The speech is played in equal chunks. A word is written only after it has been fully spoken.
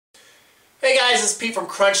Hey guys, it's Pete from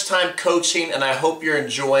Crunch Time Coaching, and I hope you're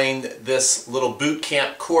enjoying this little boot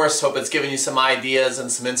camp course. Hope it's giving you some ideas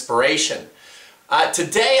and some inspiration.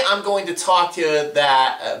 Today I'm going to talk to you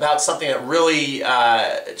about something that really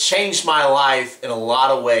changed my life in a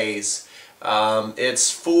lot of ways.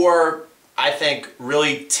 It's for, I think,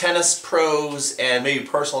 really tennis pros and maybe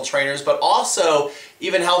personal trainers, but also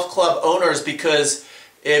even health club owners, because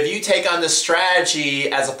if you take on this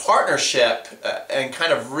strategy as a partnership and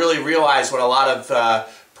kind of really realize what a lot of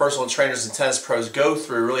personal trainers and tennis pros go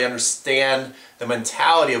through, really understand the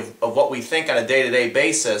mentality of what we think on a day-to-day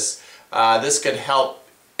basis, this could help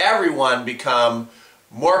everyone become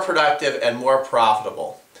more productive and more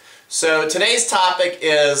profitable. So today's topic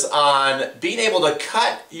is on being able to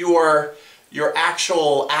cut your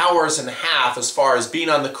actual hours in half as far as being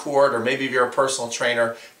on the court, or maybe if you're a personal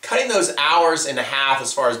trainer, cutting those hours in half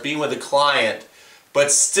as far as being with a client,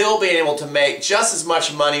 but still being able to make just as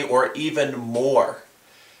much money or even more.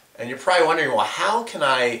 And you're probably wondering, well, how can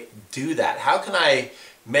I do that? How can I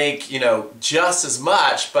make, just as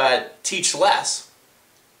much but teach less?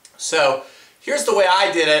 So here's the way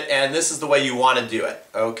I did it, and this is the way you want to do it,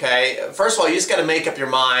 okay? First of all, you just got to make up your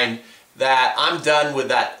mind that I'm done with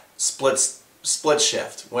that split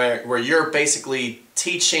shift where you're basically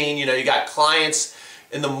teaching. You got clients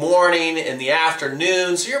in the morning, in the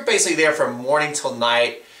afternoon, so you're basically there from morning till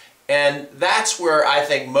night, and that's where I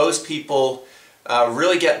think most people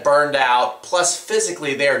really get burned out, plus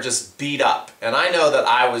physically they're just beat up. And I know that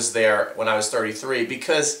I was there when I was 33,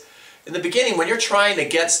 because in the beginning when you're trying to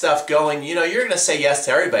get stuff going, you're going to say yes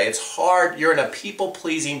to everybody. It's hard. You're in a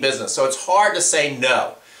people-pleasing business, so it's hard to say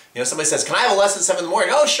no. Somebody says, can I have a lesson at 7 in the morning?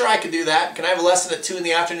 Oh, sure, I can do that. Can I have a lesson at 2 in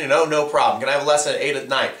the afternoon? Oh, no problem. Can I have a lesson at 8 at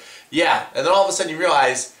night? Yeah. And then all of a sudden you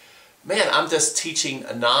realize, man, I'm just teaching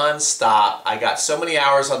non-stop. I got so many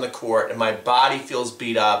hours on the court and my body feels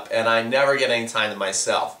beat up and I never get any time to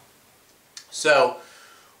myself. So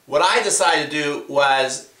what I decided to do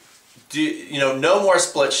was, no more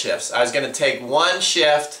split shifts. I was going to take one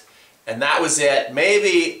shift and that was it.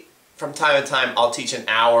 Maybe from time to time I'll teach an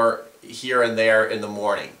hour here and there in the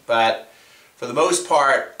morning, but for the most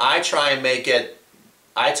part I try and make it,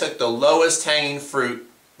 I took the lowest hanging fruit,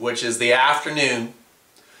 which is the afternoon.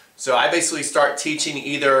 So I basically start teaching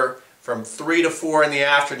either from 3 to 4 in the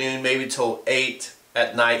afternoon, maybe till 8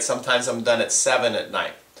 at night. Sometimes I'm done at 7 at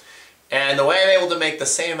night. And the way I'm able to make the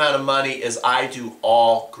same amount of money is I do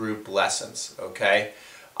all group lessons, okay?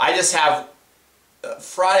 I just have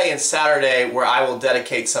Friday and Saturday where I will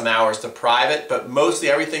dedicate some hours to private, but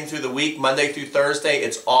mostly everything through the week, Monday through Thursday,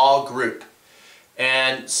 it's all group.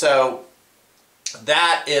 And so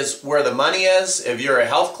that is where the money is. If you're a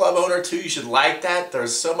health club owner too, you should like that.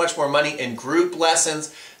 There's so much more money in group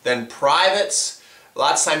lessons than privates. A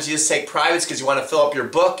lot of times you just take privates because you want to fill up your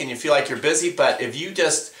book and you feel like you're busy, but if you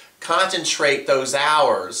just concentrate those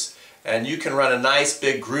hours and you can run a nice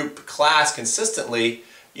big group class consistently,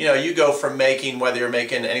 you go from making, whether you're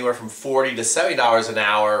making anywhere from $40 to $70 an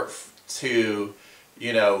hour to,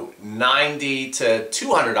 $90 to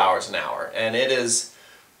 $200 an hour. And it is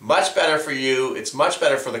much better for you, it's much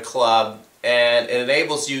better for the club, and it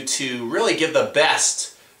enables you to really give the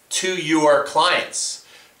best to your clients.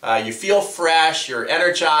 You feel fresh, you're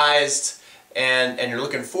energized, and you're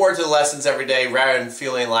looking forward to the lessons every day, rather than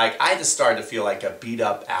feeling like, I just started to feel like a beat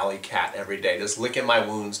up alley cat every day, just licking my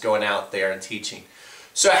wounds, going out there and teaching.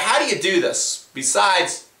 So how do you do this?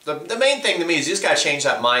 Besides, the main thing to me is you just got to change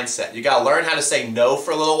that mindset. You got to learn how to say no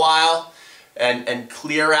for a little while and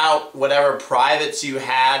clear out whatever privates you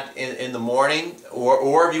had in the morning,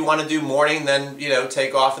 or if you want to do morning, then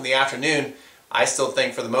take off in the afternoon. I still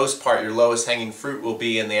think for the most part your lowest hanging fruit will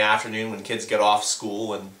be in the afternoon when kids get off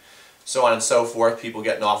school and so on and so forth, people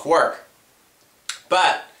getting off work.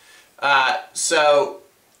 But so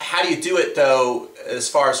how do you do it though, as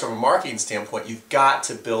far as from a marketing standpoint? You've got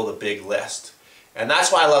to build a big list. And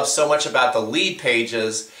that's why I love so much about the lead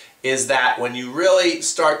pages, is that when you really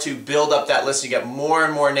start to build up that list, you get more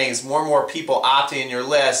and more names, more and more people opting in your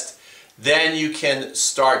list, then you can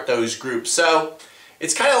start those groups. So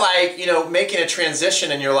it's kind of like, making a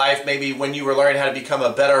transition in your life, maybe when you were learning how to become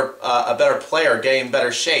a better player, getting in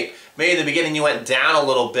better shape. Maybe in the beginning you went down a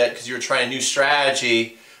little bit because you were trying a new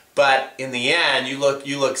strategy, but in the end, you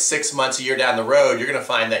look 6 months, a year down the road, you're going to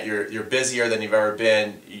find that you're busier than you've ever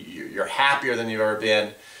been, you're happier than you've ever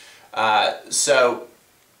been. So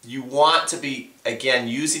you want to be, again,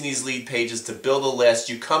 using these lead pages to build a list.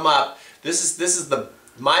 You come up, this is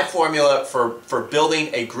my formula for building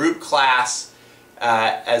a group class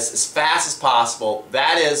as fast as possible.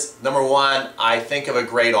 That is, number one, I think of a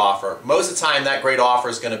great offer. Most of the time that great offer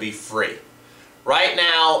is going to be free. Right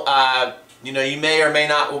now, You know, you may or may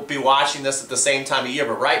not be watching this at the same time of year,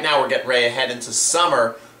 but right now we're getting ready to head into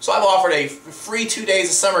summer. So I've offered a free 2 days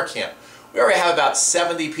of summer camp. We already have about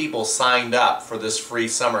 70 people signed up for this free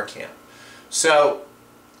summer camp. So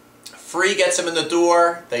free gets them in the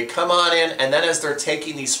door, they come on in, and then as they're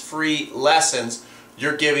taking these free lessons,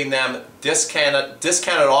 you're giving them discounted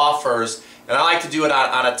offers. And I like to do it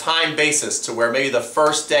on a time basis, to where maybe the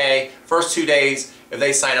first 2 days, if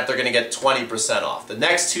they sign up, they're going to get 20% off. The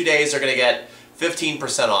next 2 days, they're going to get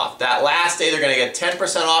 15% off. That last day, they're going to get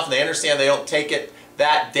 10% off, and they understand they don't take it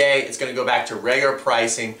that day, it's going to go back to regular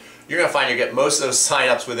pricing. You're going to find you get most of those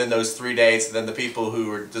sign-ups within those 3 days, and then the people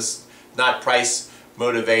who are just not price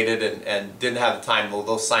motivated and didn't have the time,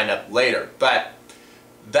 they'll sign up later. But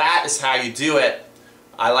that is how you do it.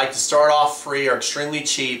 I like to start off free or extremely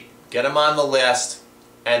cheap, get them on the list,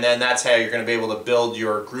 and then that's how you're going to be able to build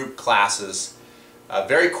your group classes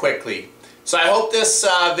very quickly. So I hope this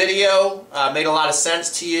video made a lot of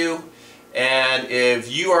sense to you. And if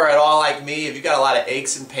you are at all like me, if you've got a lot of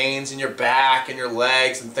aches and pains in your back and your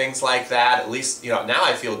legs and things like that, at least, you know, now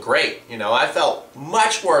I feel great. You know, I felt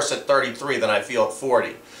much worse at 33 than I feel at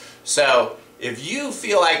 40. So if you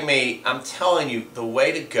feel like me, I'm telling you, the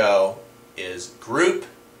way to go is group.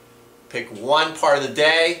 Pick one part of the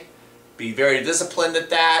day, be very disciplined at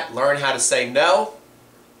that, learn how to say no,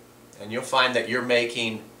 and you'll find that you're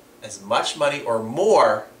making as much money or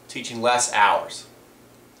more teaching less hours.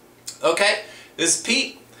 Okay, this is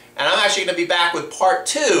Pete, and I'm actually going to be back with part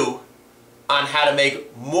 2 on how to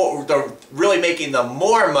make more, really making the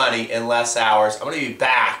more money in less hours. I'm going to be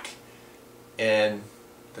back in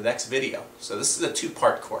the next video. So this is a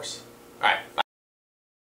 2-part course. All right, bye.